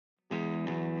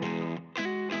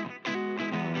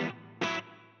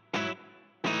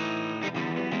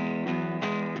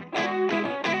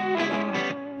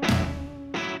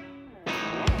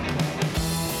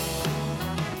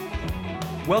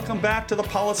Welcome back to the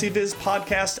PolicyViz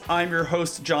podcast. I'm your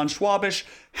host, John Schwabish.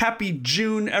 Happy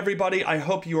June, everybody. I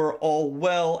hope you are all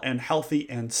well and healthy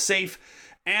and safe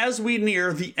as we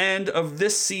near the end of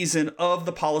this season of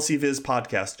the PolicyViz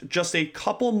podcast. Just a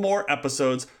couple more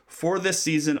episodes for this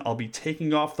season. I'll be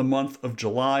taking off the month of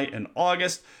July and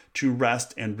August to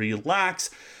rest and relax.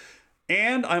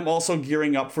 And I'm also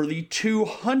gearing up for the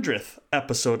 200th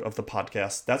episode of the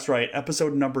podcast. That's right,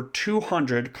 episode number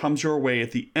 200 comes your way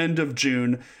at the end of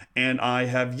June, and I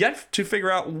have yet to figure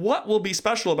out what will be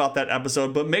special about that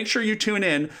episode, but make sure you tune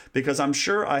in because I'm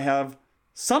sure I have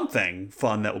something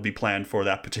fun that will be planned for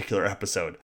that particular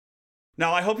episode.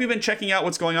 Now, I hope you've been checking out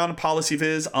what's going on in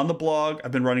PolicyViz on the blog.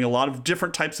 I've been running a lot of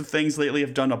different types of things lately.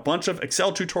 I've done a bunch of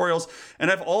Excel tutorials,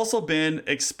 and I've also been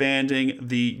expanding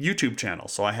the YouTube channel.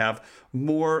 So I have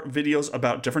more videos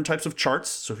about different types of charts.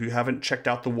 So if you haven't checked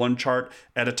out the One Chart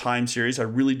at a Time series, I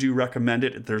really do recommend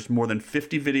it. There's more than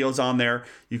 50 videos on there.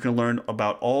 You can learn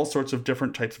about all sorts of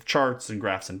different types of charts and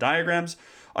graphs and diagrams.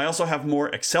 I also have more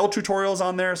Excel tutorials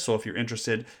on there. So if you're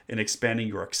interested in expanding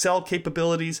your Excel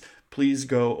capabilities, please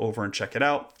go over and check it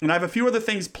out. And I have a few other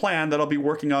things planned that I'll be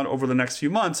working on over the next few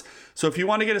months. So if you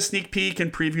want to get a sneak peek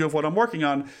and preview of what I'm working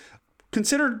on,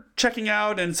 consider checking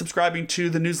out and subscribing to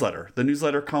the newsletter. The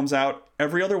newsletter comes out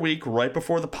every other week right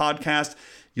before the podcast.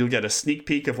 You'll get a sneak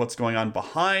peek of what's going on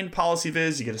behind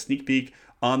PolicyViz. You get a sneak peek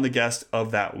on the guest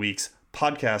of that week's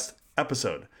podcast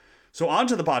episode. So on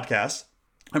to the podcast.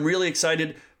 I'm really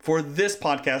excited for this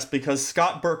podcast because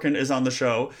Scott Berkun is on the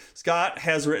show. Scott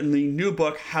has written the new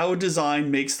book, How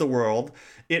Design Makes the World.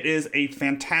 It is a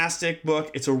fantastic book.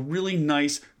 It's a really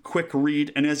nice, quick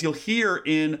read. And as you'll hear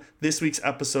in this week's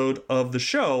episode of the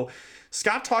show,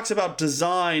 Scott talks about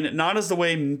design not as the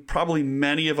way probably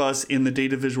many of us in the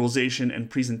data visualization and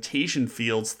presentation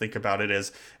fields think about it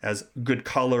as good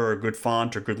color or good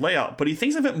font or good layout, but he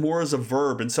thinks of it more as a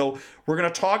verb. And so we're going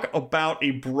to talk about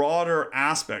a broader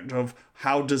aspect of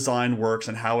how design works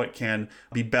and how it can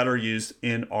be better used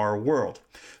in our world.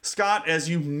 Scott, as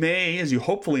you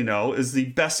hopefully know, is the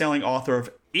best-selling author of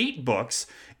 8 books,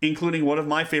 including one of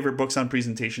my favorite books on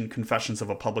presentation, Confessions of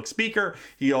a Public Speaker.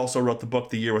 He also wrote the book,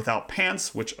 The Year Without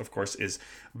Pants, which of course is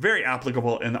very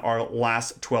applicable in our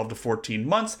last 12 to 14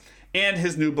 months. And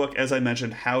his new book, as I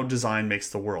mentioned, How Design Makes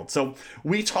the World. So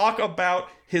we talk about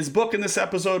his book in this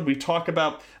episode. We talk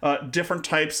about different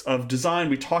types of design.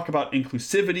 We talk about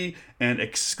inclusivity and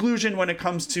exclusion when it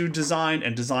comes to design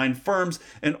and design firms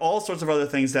and all sorts of other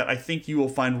things that I think you will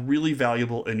find really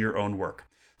valuable in your own work.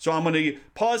 So I'm going to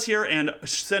pause here and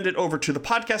send it over to the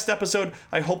podcast episode.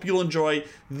 I hope you'll enjoy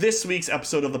this week's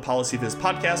episode of the PolicyViz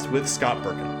podcast with Scott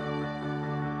Berkun.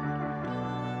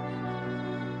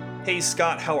 Hey,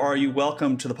 Scott, how are you?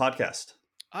 Welcome to the podcast.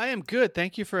 I am good.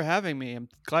 Thank you for having me. I'm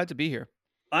glad to be here.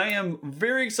 I am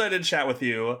very excited to chat with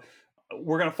you.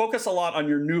 We're going to focus a lot on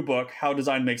your new book, How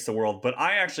Design Makes the World, but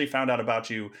I actually found out about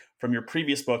you from your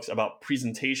previous books about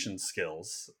presentation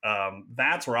skills.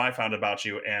 That's where I found about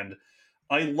you, and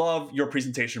I love your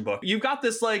presentation book. You've got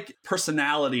this like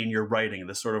personality in your writing,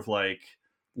 this sort of like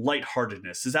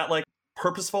lightheartedness. Is that like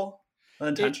purposeful,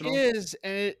 intentional? It is,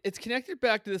 and it's connected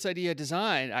back to this idea of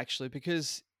design, actually,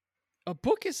 because a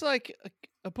book is like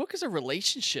a book is a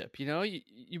relationship. You know,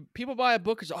 you people buy a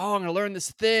book as, oh, I'm going to learn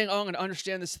this thing. Oh, I'm going to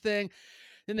understand this thing.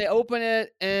 Then they open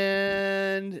it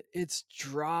and it's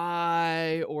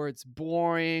dry or it's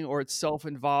boring or it's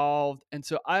self-involved. And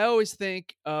so I always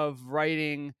think of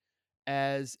writing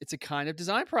as it's a kind of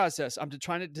design process. I'm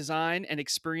trying to design an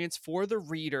experience for the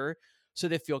reader so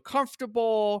they feel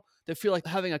comfortable, they feel like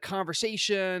having a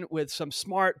conversation with some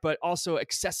smart but also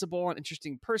accessible and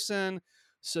interesting person.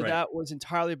 So that was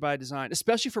entirely by design,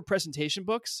 especially for presentation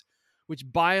books, which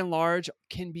by and large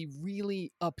can be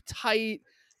really uptight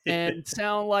and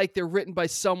sound like they're written by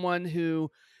someone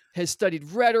who has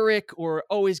studied rhetoric or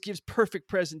always gives perfect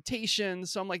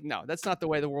presentations. So I'm like, no, that's not the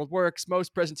way the world works.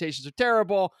 Most presentations are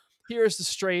terrible. Here's the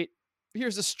straight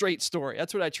story.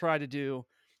 That's what I try to do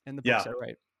in the books I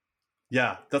write.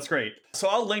 Yeah, that's great. So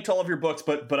I'll link to all of your books,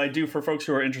 but I do, for folks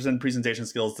who are interested in presentation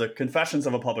skills, the Confessions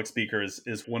of a Public Speaker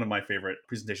is one of my favorite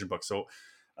presentation books. So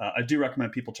I do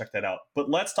recommend people check that out. But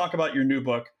let's talk about your new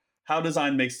book, How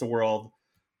Design Makes the World.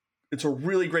 It's a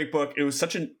really great book. It was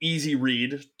such an easy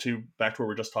read back to what we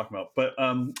were just talking about. But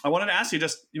I wanted to ask you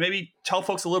just maybe tell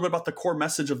folks a little bit about the core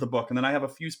message of the book. And then I have a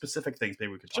few specific things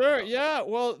maybe we could talk about. Sure. Yeah.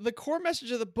 Well, the core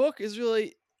message of the book is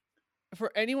really for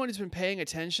anyone who's been paying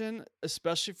attention,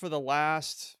 especially for the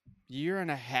last year and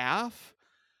a half.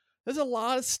 There's a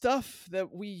lot of stuff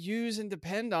that we use and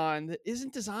depend on that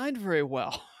isn't designed very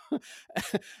well.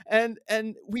 And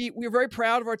we're very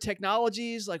proud of our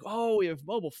technologies, like, oh, we have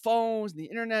mobile phones and the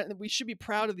internet, and we should be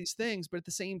proud of these things. But at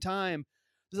the same time,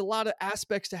 there's a lot of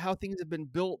aspects to how things have been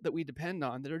built that we depend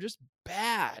on that are just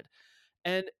bad.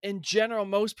 And in general,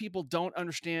 most people don't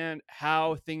understand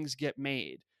how things get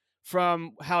made,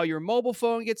 from how your mobile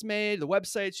phone gets made, the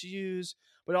websites you use,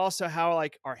 but also how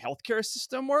like our healthcare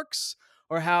system works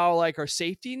or how like our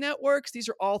safety net works. These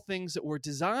are all things that were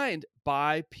designed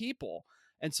by people.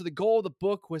 And so the goal of the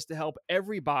book was to help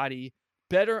everybody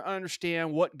better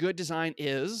understand what good design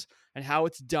is and how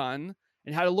it's done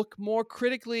and how to look more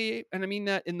critically. And I mean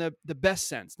that in the best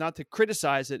sense, not to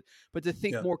criticize it, but to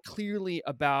think Yeah. more clearly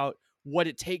about what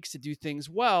it takes to do things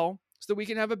well so that we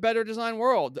can have a better design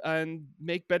world and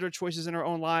make better choices in our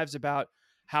own lives about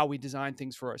how we design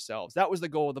things for ourselves. That was the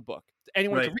goal of the book.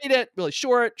 Anyone Right. could read it, really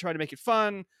short, try to make it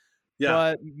fun, Yeah.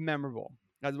 but memorable.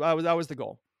 That was the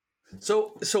goal.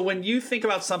 So when you think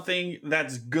about something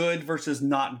that's good versus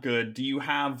not good, do you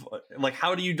have like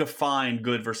how do you define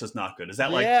good versus not good? Is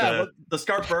that like Yeah. Well, the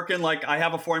Scar Berkun, like I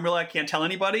have a formula I can't tell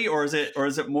anybody, or is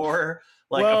it more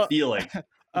like a well, feeling?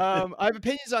 I have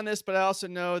opinions on this, but I also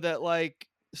know that like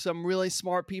some really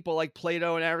smart people like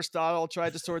Plato and Aristotle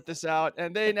tried to sort this out,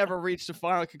 and they never reached a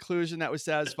final conclusion that was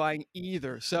satisfying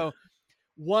either. So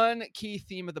one key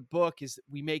theme of the book is that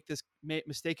we make this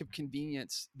mistake of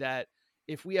convenience that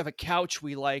if we have a couch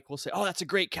we like, we'll say, oh, that's a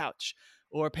great couch,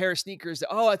 or a pair of sneakers. That,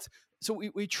 oh, that's so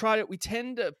we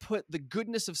tend to put the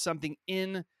goodness of something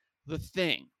in the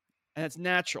thing, and it's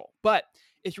natural. But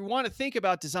if you want to think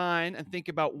about design and think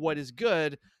about what is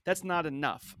good, that's not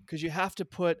enough because you have to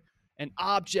put an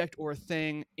object or a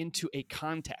thing into a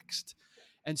context.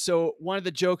 And so one of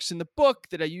the jokes in the book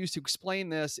that I use to explain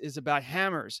this is about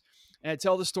hammers. And I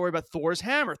tell the story about Thor's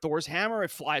hammer. Thor's hammer,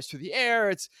 it flies through the air.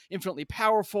 It's infinitely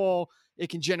powerful. It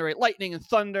can generate lightning and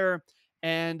thunder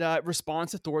and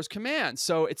responds to Thor's command.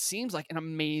 So it seems like an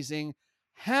amazing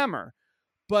hammer.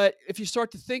 But if you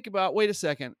start to think about, wait a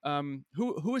second,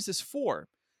 who is this for?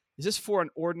 Is this for an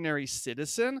ordinary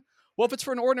citizen? Well, if it's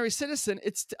for an ordinary citizen,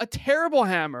 it's a terrible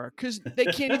hammer because they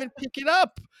can't even pick it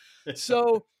up.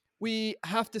 So we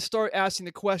have to start asking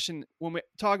the question when we're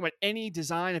talking about any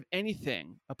design of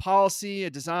anything, a policy, a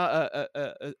design,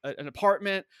 an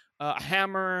apartment, a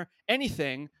hammer,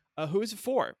 anything. Who is it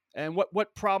for, and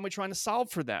what problem are we trying to solve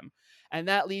for them? And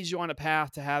that leads you on a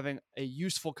path to having a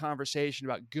useful conversation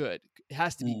about good. It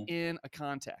has to be in a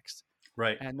context,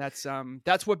 Right. and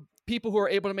that's what people who are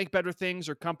able to make better things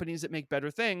or companies that make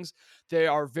better things, they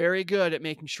are very good at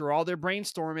making sure all their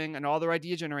brainstorming and all their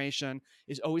idea generation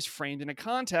is always framed in a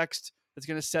context that's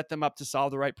going to set them up to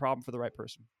solve the right problem for the right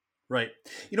person. Right.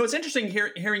 You know, it's interesting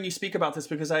hearing you speak about this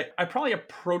because I probably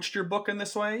approached your book in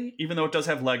this way, even though it does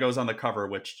have Legos on the cover,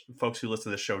 which folks who listen to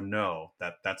this show know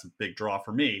that that's a big draw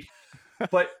for me.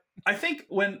 But I think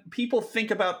when people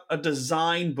think about a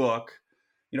design book,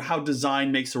 you know, how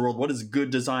design makes the world, what is good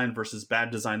design versus bad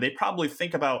design, they probably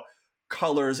think about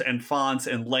colors and fonts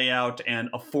and layout and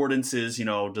affordances. You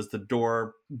know,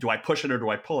 do I push it or do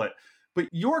I pull it? But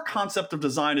your concept of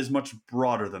design is much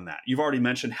broader than that. You've already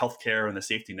mentioned healthcare and the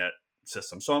safety net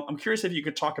system. So I'm curious if you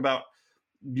could talk about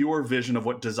your vision of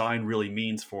what design really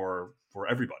means for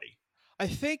everybody. I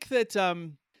think that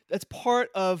that's part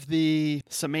of the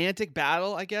semantic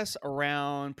battle, I guess,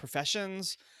 around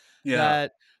professions. Yeah.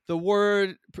 That the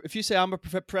word, if you say I'm a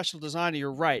professional designer,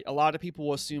 you're right. A lot of people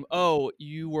will assume, oh,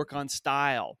 you work on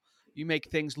style, you make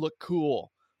things look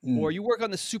cool, or you work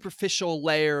on the superficial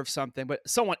layer of something, but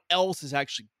someone else is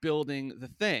actually building the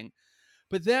thing.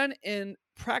 But then in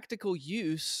practical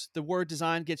use, the word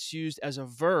design gets used as a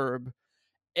verb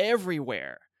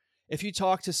everywhere. If you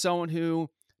talk to someone who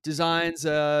designs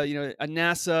a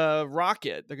NASA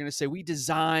rocket, they're going to say we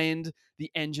designed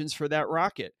the engines for that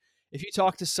rocket. If you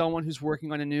talk to someone who's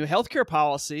working on a new healthcare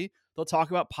policy, they'll talk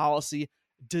about policy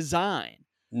design.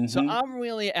 So I'm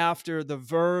really after the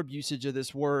verb usage of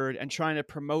this word and trying to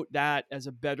promote that as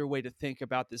a better way to think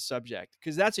about this subject,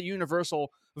 because that's a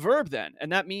universal verb then.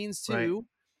 And that means too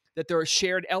that there are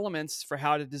shared elements for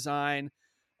how to design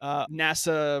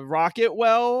NASA rocket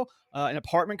well, an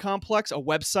apartment complex, a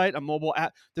website, a mobile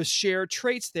app. The shared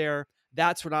traits there,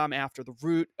 that's what I'm after, the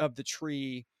root of the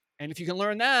tree. And if you can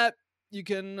learn that, you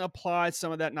can apply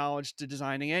some of that knowledge to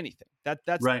designing anything.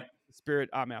 That's Right. the spirit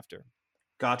I'm after.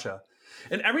 Gotcha.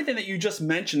 And everything that you just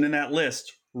mentioned in that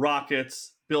list,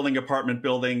 rockets, building apartment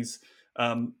buildings,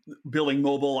 building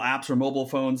mobile apps or mobile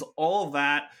phones, all of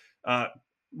that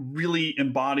really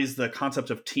embodies the concept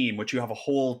of team, which you have a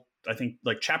whole, I think,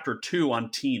 like chapter 2 on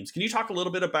teams. Can you talk a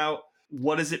little bit about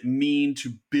what does it mean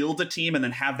to build a team and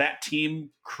then have that team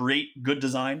create good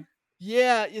design?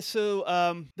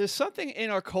 So there's something in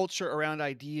our culture around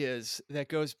ideas that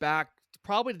goes back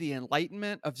probably to the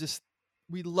Enlightenment of just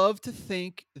we love to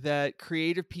think that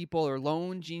creative people are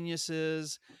lone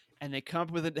geniuses and they come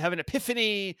up with have an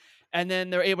epiphany and then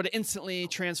they're able to instantly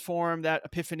transform that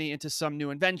epiphany into some new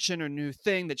invention or new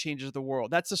thing that changes the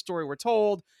world. That's the story we're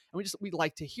told, and we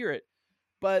like to hear it.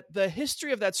 But the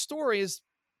history of that story is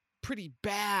pretty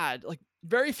bad. Like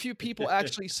very few people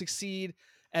actually succeed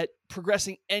at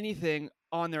progressing anything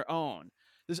on their own.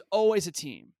 There's always a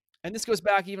team. And this goes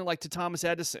back even like to Thomas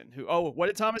Edison, who, oh, what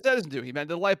did Thomas Edison do? He invented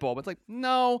the light bulb. It's like,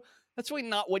 no, that's really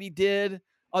not what he did.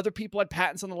 Other people had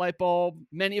patents on the light bulb.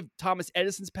 Many of Thomas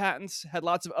Edison's patents had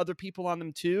lots of other people on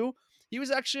them too. He was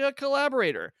actually a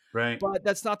collaborator, Right. but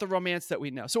that's not the romance that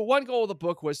we know. So one goal of the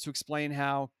book was to explain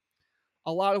how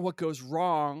a lot of what goes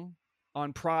wrong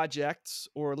on projects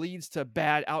or leads to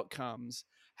bad outcomes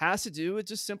has to do with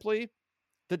just simply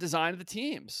the design of the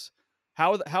teams.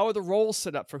 How are the roles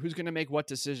set up for who's going to make what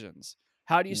decisions?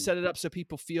 How do you Mm. set it up so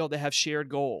people feel they have shared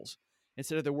goals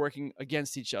instead of they're working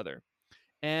against each other?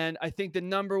 And I think the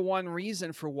number one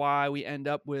reason for why we end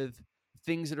up with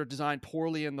things that are designed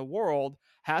poorly in the world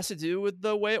has to do with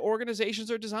the way organizations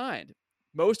are designed.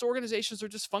 Most organizations are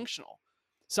dysfunctional.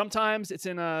 Sometimes it's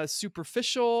in a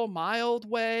superficial, mild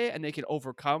way, and they can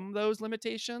overcome those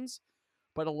limitations.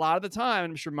 But a lot of the time,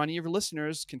 I'm sure many of your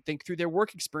listeners can think through their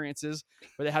work experiences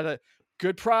where they had a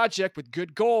good project with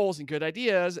good goals and good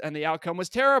ideas, and the outcome was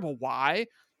terrible. Why?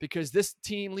 Because this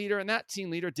team leader and that team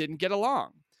leader didn't get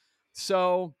along.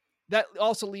 So that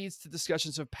also leads to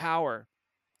discussions of power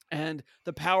and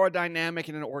the power dynamic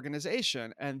in an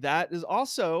organization. And that is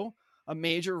also a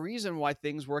major reason why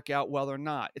things work out well or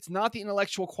not. It's not the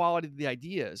intellectual quality of the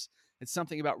ideas, it's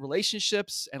something about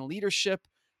relationships and leadership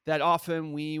that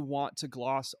often we want to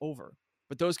gloss over.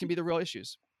 But those can be the real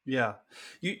issues. Yeah.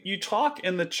 You talk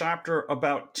in the chapter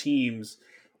about teams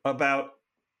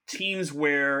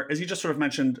where, as you just sort of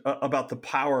mentioned, about the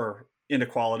power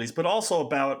inequalities, but also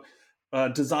about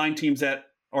design teams that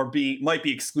are being might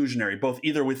be exclusionary, both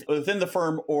either within the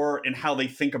firm or in how they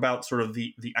think about sort of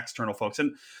the external folks.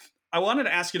 And I wanted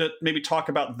to ask you to maybe talk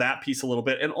about that piece a little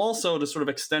bit, and also to sort of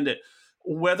extend it,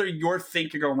 whether you're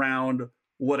thinking around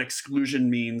what exclusion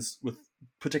means with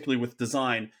particularly with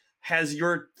design. Has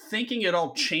your thinking at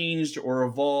all changed or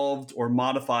evolved or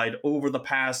modified over the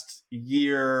past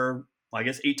year, I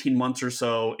guess 18 months or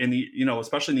so, in the,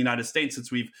 especially in the United States,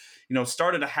 since we've,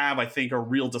 started to have, I think, a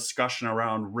real discussion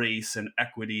around race and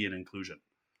equity and inclusion?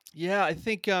 Yeah, I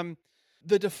think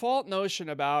the default notion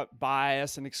about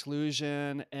bias and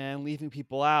exclusion and leaving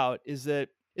people out is that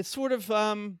it's sort of,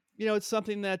 it's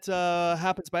something that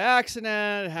happens by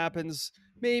accident. It happens,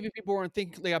 maybe people weren't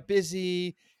thinking, they got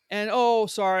busy. And oh,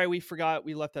 sorry, we forgot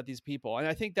we left out these people. And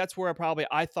I think that's where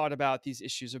I thought about these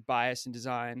issues of bias in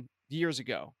design years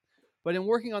ago. But in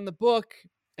working on the book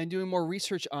and doing more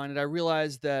research on it, I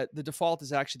realized that the default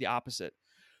is actually the opposite.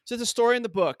 So there's a story in the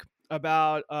book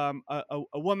about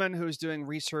a woman who's doing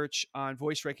research on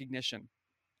voice recognition,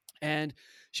 and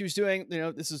she was doing,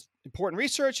 this is important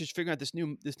research. She's figuring out this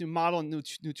new model and new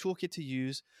toolkit to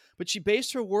use. But she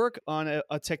based her work on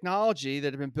a technology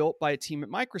that had been built by a team at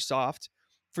Microsoft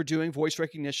for doing voice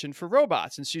recognition for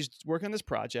robots, and she's working on this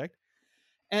project.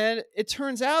 And it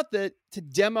turns out that to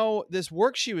demo this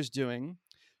work she was doing,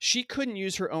 she couldn't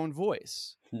use her own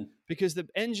voice Hmm. because the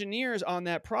engineers on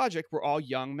that project were all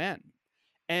young men.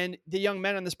 And the young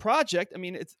men on this project, I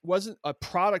mean, it wasn't a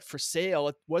product for sale.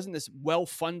 It wasn't this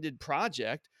well-funded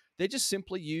project. They just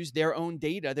simply used their own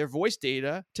data, their voice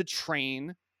data, to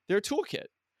train their toolkit.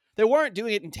 They weren't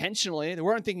doing it intentionally. They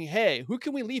weren't thinking, hey, who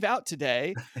can we leave out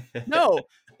today? No,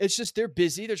 it's just they're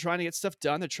busy. They're trying to get stuff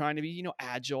done. They're trying to be,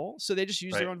 agile. So they just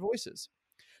use Right. their own voices.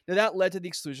 Now that led to the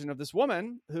exclusion of this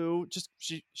woman who just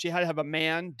she had to have a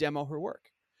man demo her work,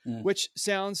 Mm. which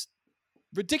sounds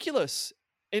ridiculous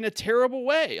in a terrible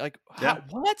way. Like, Yeah.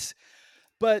 what?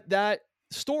 But that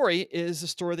story is a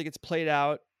story that gets played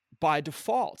out by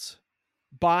default.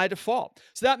 By default.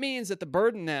 So that means that the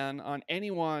burden then on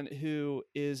anyone who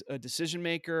is a decision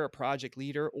maker, a project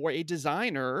leader, or a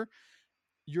designer,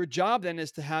 your job then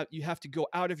is you have to go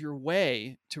out of your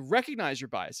way to recognize your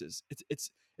biases.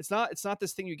 It's not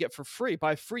this thing you get for free.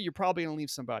 By free, you're probably going to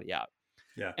leave somebody out.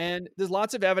 Yeah. And there's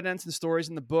lots of evidence and stories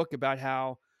in the book about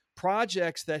how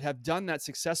projects that have done that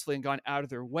successfully and gone out of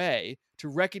their way to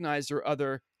recognize there are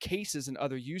other cases and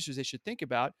other users they should think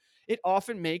about, it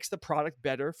often makes the product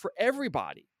better for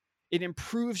everybody. It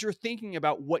improves your thinking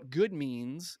about what good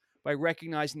means by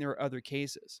recognizing there are other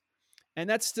cases. And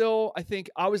that's still, I think,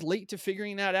 I was late to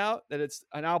figuring that out, that it's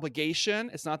an obligation.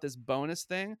 It's not this bonus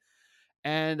thing.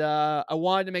 And I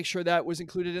wanted to make sure that was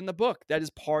included in the book. That is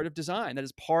part of design. That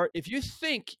is part. If you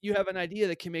think you have an idea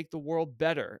that can make the world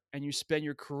better and you spend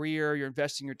your career, you're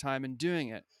investing your time in doing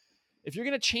it, if you're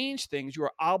going to change things, you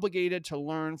are obligated to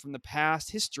learn from the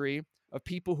past history of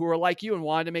people who are like you and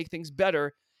wanted to make things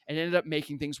better and ended up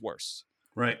making things worse.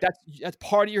 Right. That's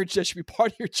part of that should be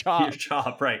part of your job. Your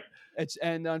job, right.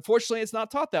 And unfortunately, it's not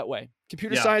taught that way.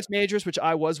 Computer science majors, which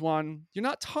I was one, you're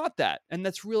not taught that. And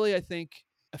that's really, I think,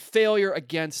 a failure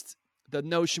against the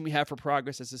notion we have for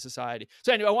progress as a society.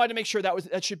 So anyway, I wanted to make sure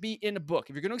that should be in a book.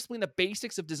 If you're going to explain the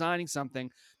basics of designing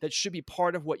something, that should be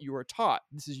part of what you were taught.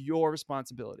 This is your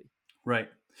responsibility. Right.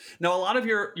 Now, a lot of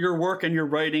your work and your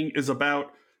writing is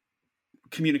about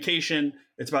communication.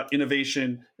 It's about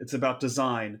innovation. It's about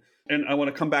design. And I want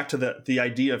to come back to the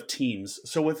idea of teams.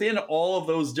 So within all of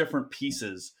those different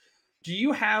pieces, do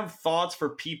you have thoughts for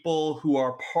people who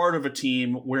are part of a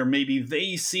team where maybe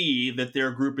they see that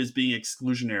their group is being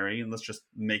exclusionary, and let's just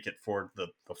make it for the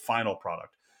final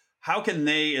product? How can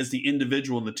they, as the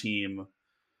individual in the team,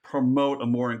 promote a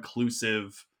more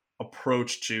inclusive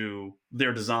approach to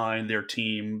their design, their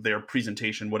team, their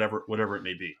presentation, whatever it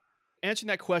may be? Answering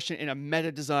that question in a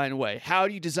meta design way. How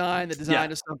do you design the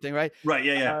design of something, right? Right,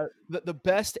 yeah. The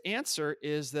best answer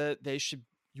is that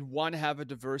you want to have a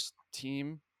diverse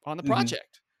team on the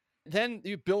project. Then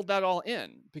you build that all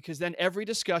in, because then every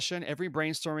discussion, every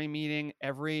brainstorming meeting,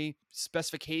 every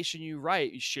specification you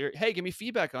write, you share, hey, give me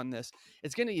feedback on this.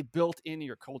 It's going to be built into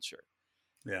your culture.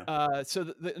 Yeah.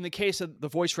 So in the case of the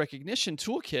voice recognition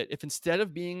toolkit, if instead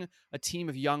of being a team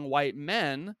of young white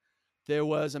men, there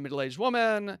was a middle-aged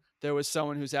woman, there was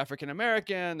someone who's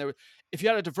African-American, if you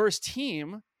had a diverse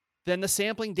team, then the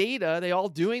sampling data, they all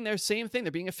doing their same thing,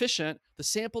 they're being efficient, the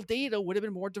sample data would have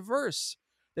been more diverse.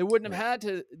 They wouldn't have had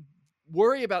to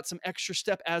worry about some extra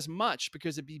step as much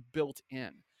because it'd be built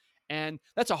in. And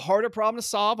that's a harder problem to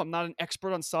solve. I'm not an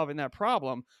expert on solving that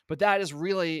problem, but that is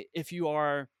really, if you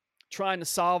are trying to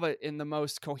solve it in the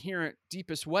most coherent,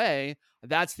 deepest way,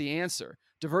 that's the answer.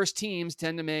 Diverse teams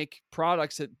tend to make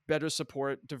products that better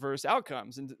support diverse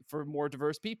outcomes and for more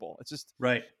diverse people. It's just,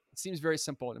 right. It seems very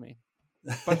simple to me,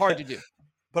 but hard to do.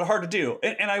 But hard to do.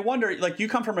 And I wonder, like, you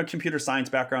come from a computer science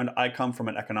background, I come from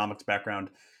an economics background,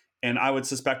 and I would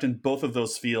suspect in both of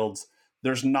those fields,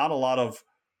 there's not a lot of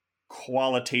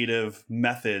qualitative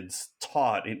methods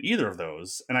taught in either of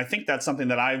those. And I think that's something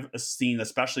that I've seen,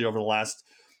 especially over the last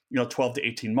 12 to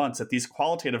 18 months, that these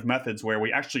qualitative methods where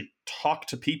we actually talk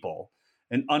to people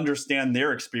and understand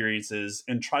their experiences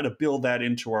and try to build that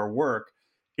into our work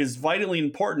is vitally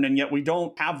important. And yet we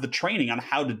don't have the training on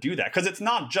how to do that. Because it's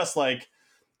not just like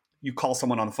you call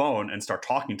someone on the phone and start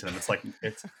talking to them. It's like,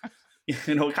 it's,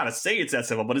 kind of say it's that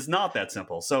simple, but it's not that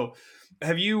simple. So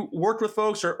have you worked with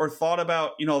folks or thought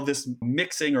about, this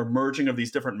mixing or merging of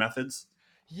these different methods?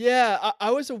 Yeah,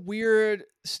 I was a weird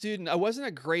student. I wasn't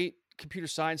a great computer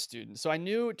science student. So I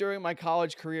knew during my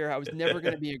college career, I was never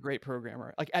going to be a great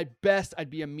programmer. Like at best, I'd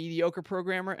be a mediocre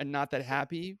programmer and not that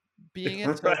happy being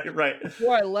it. So right.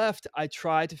 Before I left, I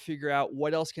tried to figure out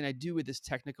what else can I do with this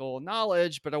technical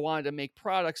knowledge, but I wanted to make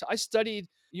products. I studied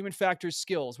human factors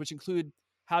skills, which include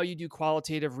how you do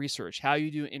qualitative research, how you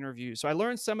do interviews. So I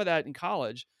learned some of that in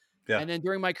college. Yeah. And then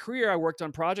during my career, I worked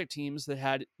on project teams that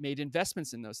had made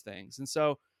investments in those things. And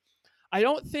so I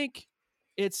don't think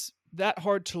it's that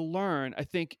hard to learn. I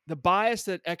think the bias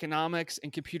that economics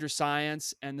and computer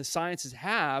science and the sciences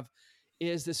have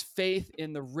is this faith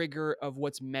in the rigor of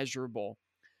what's measurable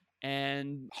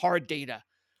and hard data.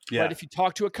 Yeah. But if you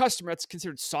talk to a customer, it's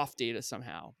considered soft data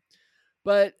somehow.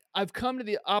 But I've come to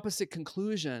the opposite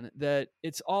conclusion that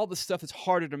it's all the stuff that's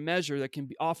harder to measure that can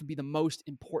often be the most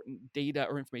important data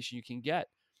or information you can get.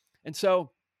 And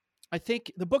so I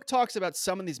think the book talks about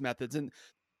some of these methods, and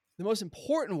the most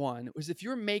important one was if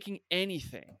you're making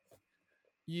anything,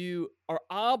 you are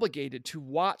obligated to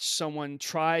watch someone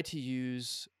try to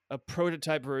use a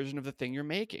prototype version of the thing you're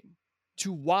making.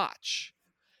 To watch.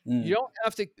 You don't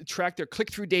have to track their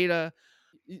click-through data.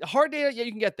 Hard data, yeah,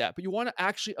 you can get that, but you want to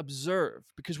actually observe,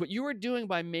 because what you are doing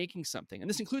by making something, and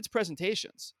this includes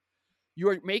presentations, you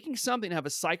are making something to have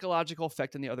a psychological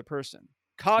effect on the other person.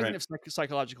 Cognitive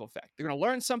psychological effect. They're going to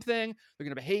learn something. They're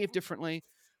going to behave differently.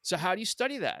 So how do you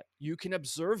study that? You can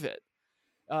observe it.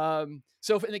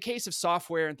 So if in the case of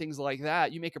software and things like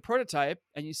that, you make a prototype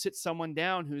and you sit someone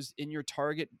down who's in your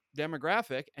target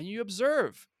demographic and you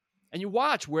observe and you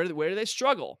watch where do they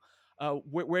struggle?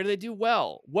 Where do they do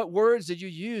well? What words did you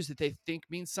use that they think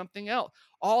means something else?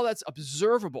 All that's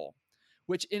observable,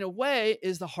 which in a way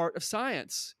is the heart of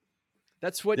science.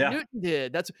 That's what Newton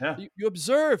did. You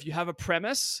observe, you have a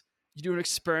premise, You do an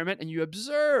experiment and you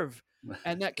observe.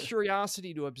 And that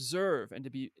curiosity to observe and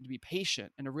to be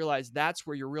patient and to realize that's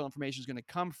where your real information is going to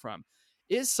come from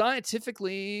is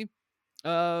scientifically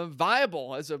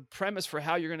viable as a premise for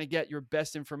how you're going to get your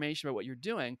best information about what you're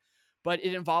doing. But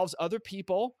it involves other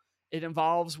people. It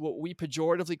involves what we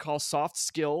pejoratively call soft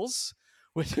skills,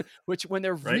 which when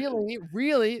they're Right.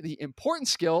 really the important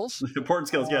skills. Important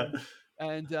skills, yeah.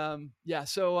 And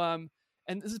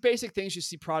this is basic things you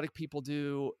see product people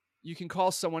do. You can call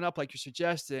someone up like you're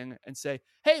suggesting and say,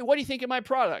 hey, what do you think of my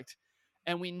product?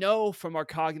 And we know from our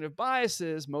cognitive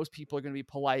biases, most people are going to be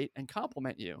polite and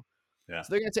compliment you. Yeah.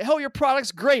 So they're going to say, oh, your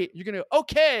product's great. You're going to,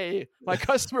 okay, my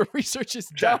customer research is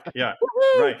done. Yeah.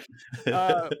 Woo-hoo! Right.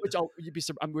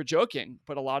 We're joking,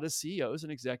 but a lot of CEOs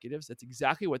and executives, that's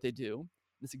exactly what they do.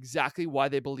 That's exactly why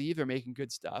they believe they're making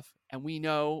good stuff. And we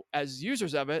know as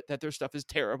users of it that their stuff is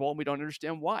terrible and we don't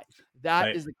understand why.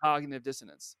 That is the cognitive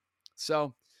dissonance.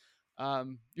 So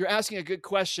you're asking a good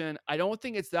question. I don't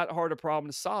think it's that hard a problem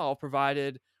to solve,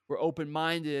 provided we're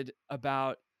open-minded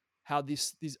about how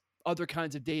these other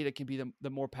kinds of data can be the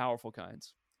more powerful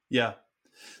kinds. Yeah.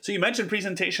 So you mentioned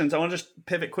presentations. I want to just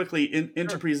pivot quickly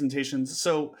into presentations.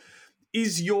 So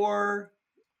is your,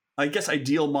 I guess,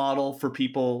 ideal model for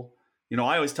people,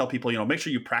 I always tell people, make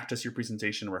sure you practice your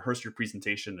presentation, rehearse your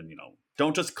presentation, and,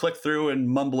 don't just click through and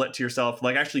mumble it to yourself,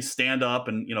 like actually stand up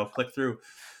and, click through.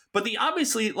 But the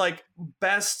obviously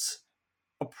best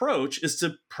approach is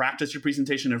to practice your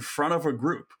presentation in front of a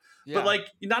group. Yeah. But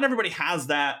not everybody has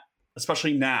that,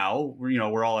 especially now,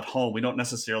 we're all at home. We don't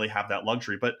necessarily have that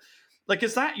luxury. But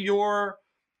is that your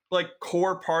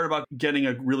core part about getting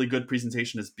a really good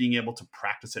presentation, is being able to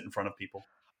practice it in front of people?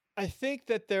 I think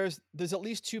that there's at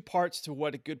least two parts to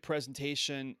what a good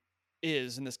presentation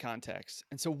is in this context.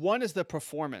 And so one is the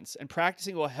performance, and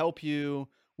practicing will help you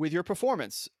with your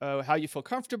performance, how you feel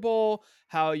comfortable,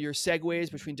 how your segues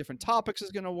between different topics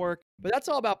is going to work. But that's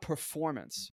all about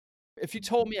performance. If you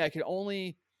told me I could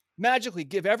only magically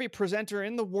give every presenter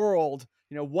in the world,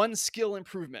 one skill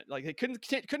improvement, they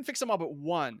couldn't fix them all but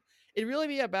one, it'd really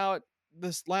be about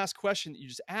this last question that you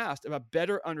just asked about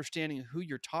better understanding who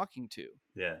you're talking to.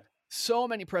 Yeah. So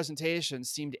many presentations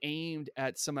seemed aimed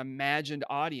at some imagined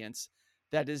audience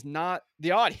that is not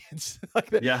the audience.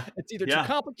 It's either too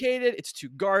complicated, it's too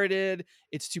guarded,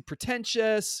 it's too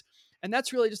pretentious. And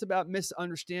that's really just about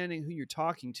misunderstanding who you're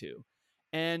talking to.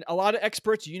 And a lot of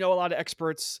experts,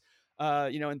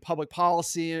 in public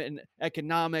policy and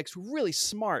economics, really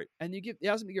smart. And you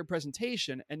ask them to give a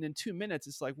presentation, and in 2 minutes,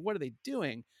 it's like, what are they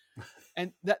doing?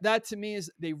 And that to me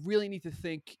is, they really need to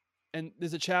think. And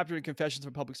there's a chapter in Confessions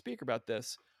of a Public Speaker about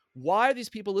this. Why are these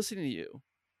people listening to you?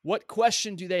 What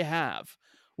question do they have?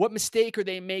 What mistake are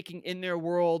they making in their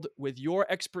world with your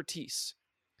expertise?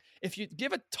 If you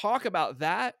give a talk about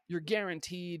that, you're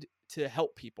guaranteed to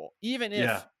help people, even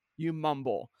if you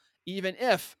mumble, even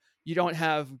if you don't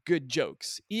have good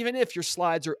jokes, even if your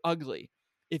slides are ugly.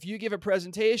 If you give a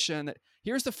presentation that,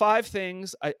 here's the 5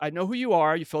 things, I know who you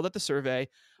are, you filled out the survey,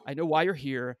 I know why you're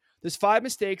here. There's 5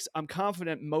 mistakes I'm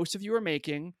confident most of you are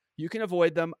making. You can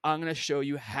avoid them. I'm going to show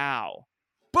you how.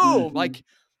 Boom! Mm-hmm.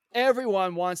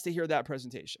 Everyone wants to hear that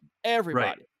presentation. Everybody.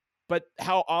 Right. But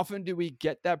how often do we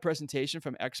get that presentation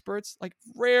from experts?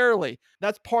 Rarely.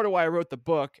 That's part of why I wrote the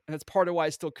book, and that's part of why I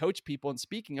still coach people in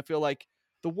speaking. I feel like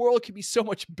the world could be so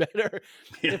much better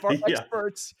if our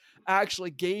experts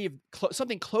actually gave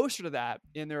something closer to that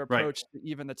in their approach to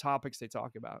even the topics they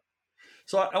talk about.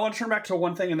 So I want to turn back to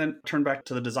one thing and then turn back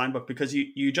to the design book, because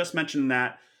you just mentioned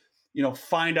that,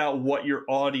 find out what your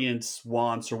audience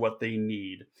wants or what they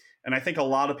need. And I think a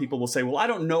lot of people will say, well, I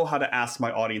don't know how to ask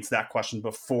my audience that question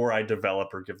before I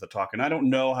develop or give the talk, and I don't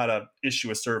know how to issue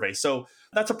a survey. So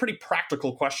that's a pretty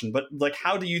practical question. But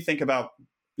how do you think about,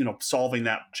 solving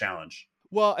that challenge?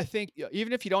 Well, I think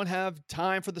even if you don't have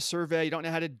time for the survey, you don't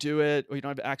know how to do it, or you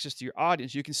don't have access to your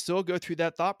audience, you can still go through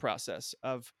that thought process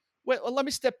of, well, let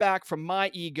me step back from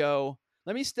my ego.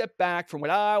 Let me step back from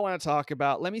what I want to talk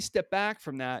about. Let me step back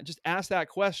from that and just ask that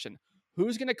question.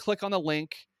 Who's going to click on the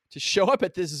link to show up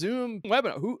at this Zoom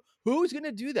webinar? Who's going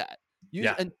to do that?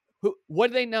 And what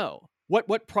do they know?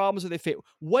 What problems are they facing?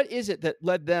 What is it that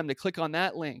led them to click on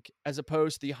that link as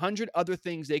opposed to the 100 other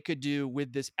things they could do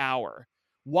with this hour?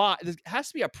 Why? There has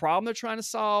to be a problem they're trying to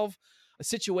solve, a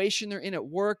situation they're in at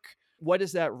work. What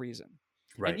is that reason?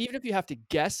 Right. And even if you have to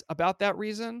guess about that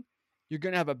reason, you're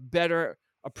going to have a better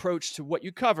approach to what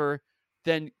you cover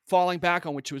than falling back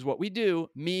on, which was what we do,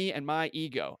 me and my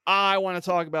ego. I want to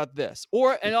talk about this.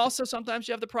 And also sometimes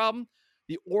you have the problem,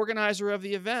 the organizer of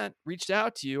the event reached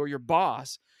out to you or your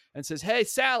boss and says, hey,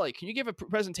 Sally, can you give a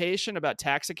presentation about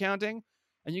tax accounting?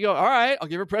 And you go, all right, I'll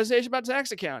give a presentation about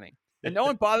tax accounting. And no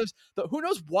one bothers. Who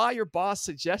knows why your boss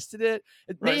suggested it?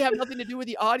 It may Right. have nothing to do with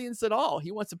the audience at all.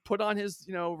 He wants to put on his,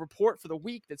 report for the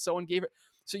week that someone gave it.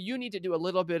 So you need to do a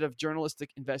little bit of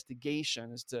journalistic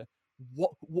investigation as to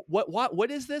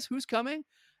what is this? Who's coming?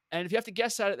 And if you have to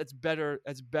guess at it, that's better.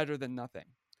 That's better than nothing.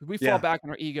 We fall back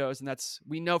on our egos, and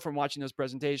we know from watching those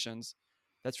presentations,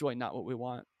 that's really not what we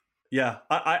want. Yeah,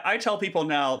 I tell people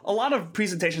now, a lot of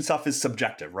presentation stuff is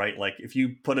subjective, right? Like if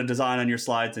you put a design on your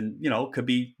slides and, could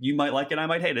be, you might like it, I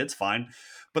might hate it, it's fine.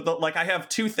 But I have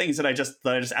two things that I just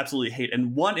absolutely hate.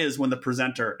 And one is when the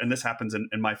presenter, and this happens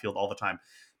in my field all the time,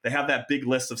 they have that big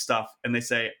list of stuff and they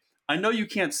say, I know you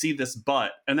can't see this,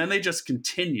 but, and then they just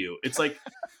continue. It's like,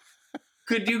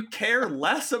 could you care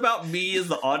less about me as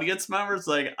the audience member? It's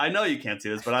like, I know you can't see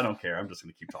this, but I don't care. I'm just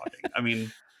going to keep talking. I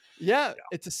mean... Yeah,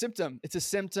 it's a symptom. It's a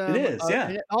symptom. It is, yeah.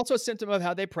 And also a symptom of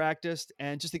how they practiced,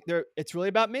 and just think it's really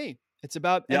about me. It's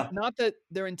about, not that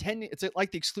they're intending, it's like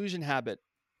the exclusion habit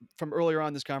from earlier on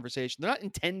in this conversation. They're not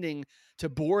intending to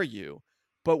bore you,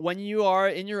 but when you are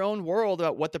in your own world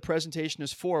about what the presentation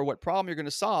is for, what problem you're going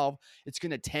to solve, it's going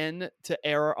to tend to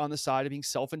err on the side of being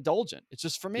self-indulgent. It's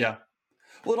just for me. Yeah.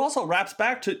 Well, it also wraps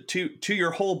back to your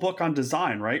whole book on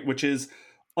design, right? Which is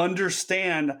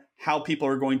understand how people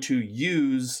are going to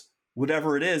use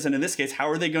whatever it is. And in this case, how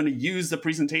are they going to use the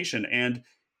presentation? And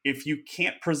if you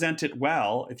can't present it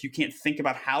well, if you can't think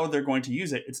about how they're going to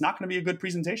use it, it's not going to be a good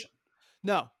presentation.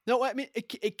 No, I mean,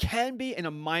 it can be in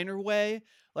a minor way.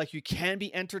 Like you can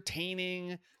be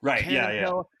entertaining. Right.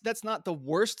 Yeah. That's not the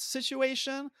worst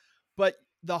situation, but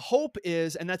the hope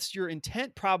is, and that's your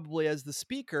intent probably as the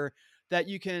speaker, that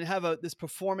you can have this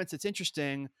performance that's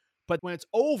interesting. But when it's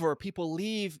over, people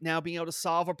leave now being able to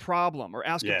solve a problem or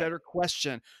ask a better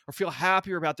question or feel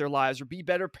happier about their lives or be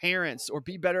better parents or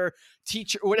be better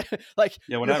teacher or whatever.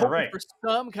 Whatever, right. For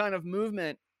some kind of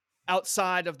movement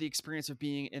outside of the experience of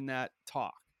being in that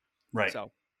talk. Right.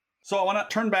 So I want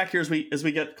to turn back here as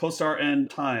we get close to our end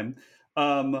time.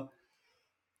 Have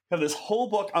this whole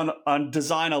book on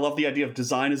design. I love the idea of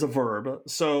design as a verb.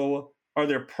 So are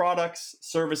there products,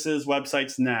 services,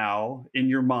 websites now in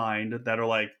your mind that are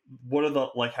like, what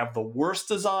are have the worst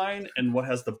design and what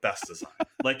has the best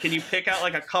design? Can you pick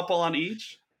out a couple on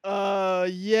each?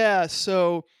 Yeah.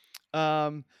 So,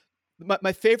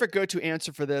 my favorite go-to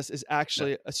answer for this is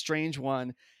actually a strange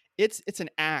one. It's an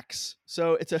axe.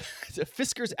 So it's a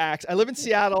Fisker's axe. I live in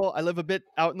Seattle. I live a bit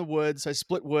out in the woods. So I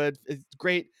split wood. It's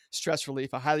great stress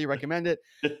relief. I highly recommend it.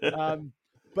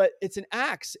 But it's an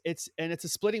axe. It's a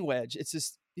splitting wedge. It's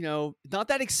just, not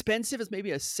that expensive. It's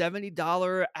maybe a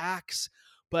 $70 axe,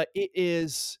 but it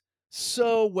is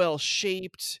so well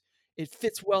shaped. It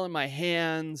fits well in my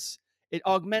hands. It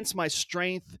augments my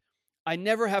strength. I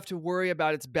never have to worry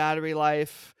about its battery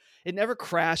life. It never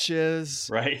crashes.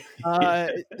 Right.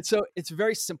 So it's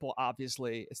very simple,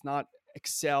 obviously. It's not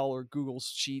Excel or Google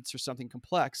Sheets or something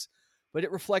complex. But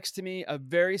it reflects to me a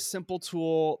very simple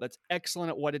tool that's excellent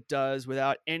at what it does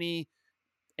without any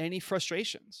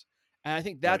frustrations. And I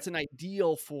think that's an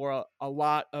ideal for a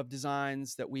lot of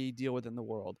designs that we deal with in the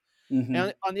world. Mm-hmm.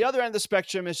 And on the other end of the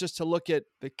spectrum is just to look at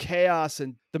the chaos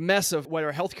and the mess of what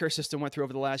our healthcare system went through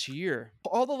over the last year.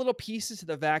 All the little pieces of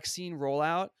the vaccine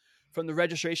rollout, from the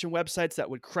registration websites that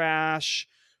would crash,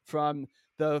 from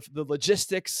the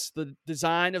logistics, the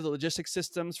design of the logistics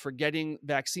systems for getting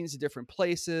vaccines to different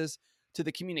places, to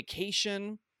the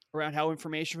communication around how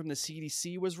information from the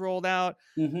CDC was rolled out.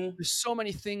 Mm-hmm. There's so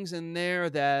many things in there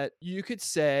that you could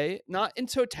say, not in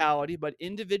totality, but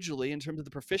individually in terms of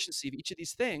the proficiency of each of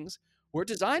these things, were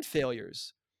design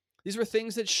failures. These were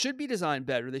things that should be designed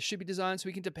better. They should be designed so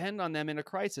we can depend on them in a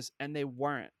crisis, and they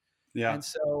weren't. Yeah. And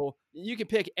so you can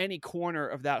pick any corner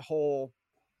of that whole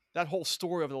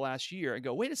story over the last year and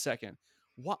go, wait a second,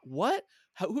 what?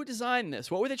 Who designed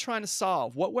this? What were they trying to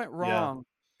solve? What went wrong?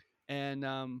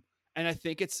 Yeah. And I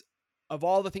think it's, of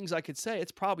all the things I could say,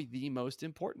 it's probably the most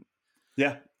important.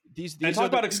 Yeah. These and talk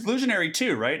about exclusionary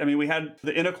too, right? I mean, we had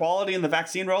the inequality in the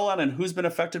vaccine rollout and who's been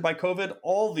affected by COVID.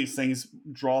 All these things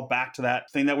draw back to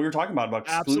that thing that we were talking about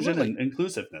exclusion and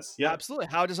inclusiveness. Yeah, absolutely.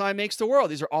 How design makes the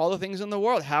world. These are all the things in the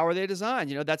world. How are they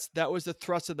designed? That was the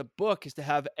thrust of the book, is to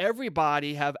have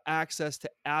everybody have access to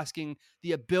asking,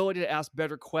 the ability to ask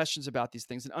better questions about these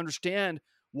things and understand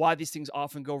why these things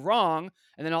often go wrong,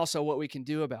 and then also what we can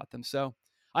do about them. So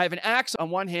I have an axe on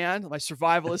one hand, my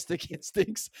survivalistic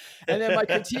instincts, and then my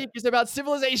critique is about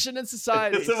civilization and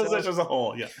society. Civilization as a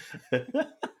whole, yeah.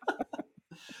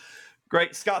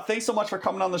 Great. Scott, thanks so much for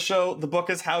coming on the show. The book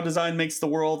is How Design Makes the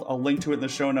World. I'll link to it in the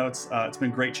show notes. It's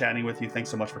been great chatting with you. Thanks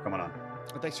so much for coming on.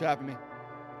 Thanks for having me.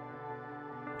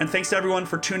 And thanks to everyone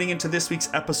for tuning into this week's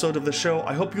episode of the show.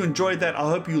 I hope you enjoyed that. I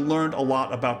hope you learned a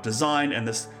lot about design and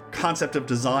this concept of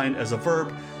design as a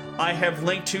verb. I have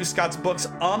linked to Scott's books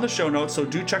on the show notes, so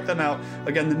do check them out.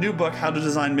 Again, the new book, How to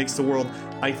Design Makes the World,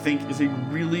 I think is a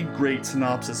really great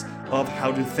synopsis of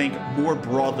how to think more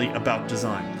broadly about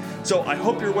design. So I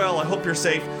hope you're well, I hope you're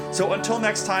safe. So until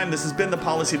next time, this has been the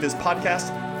Policy Viz podcast.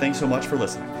 Thanks so much for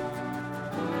listening.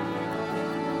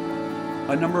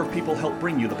 A number of people help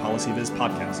bring you the Policy Viz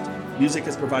podcast. Music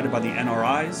is provided by the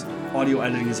NRIs, audio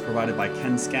editing is provided by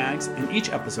Ken Skaggs, and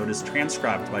each episode is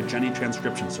transcribed by Jenny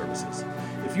Transcription Services.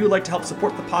 If you would like to help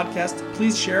support the podcast,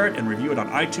 please share it and review it on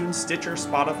iTunes, Stitcher,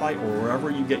 Spotify, or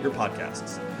wherever you get your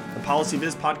podcasts. The Policy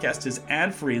Viz podcast is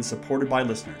ad-free and supported by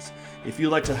listeners. If you'd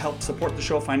like to help support the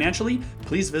show financially,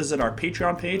 please visit our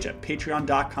Patreon page at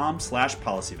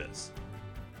patreon.com/policyviz.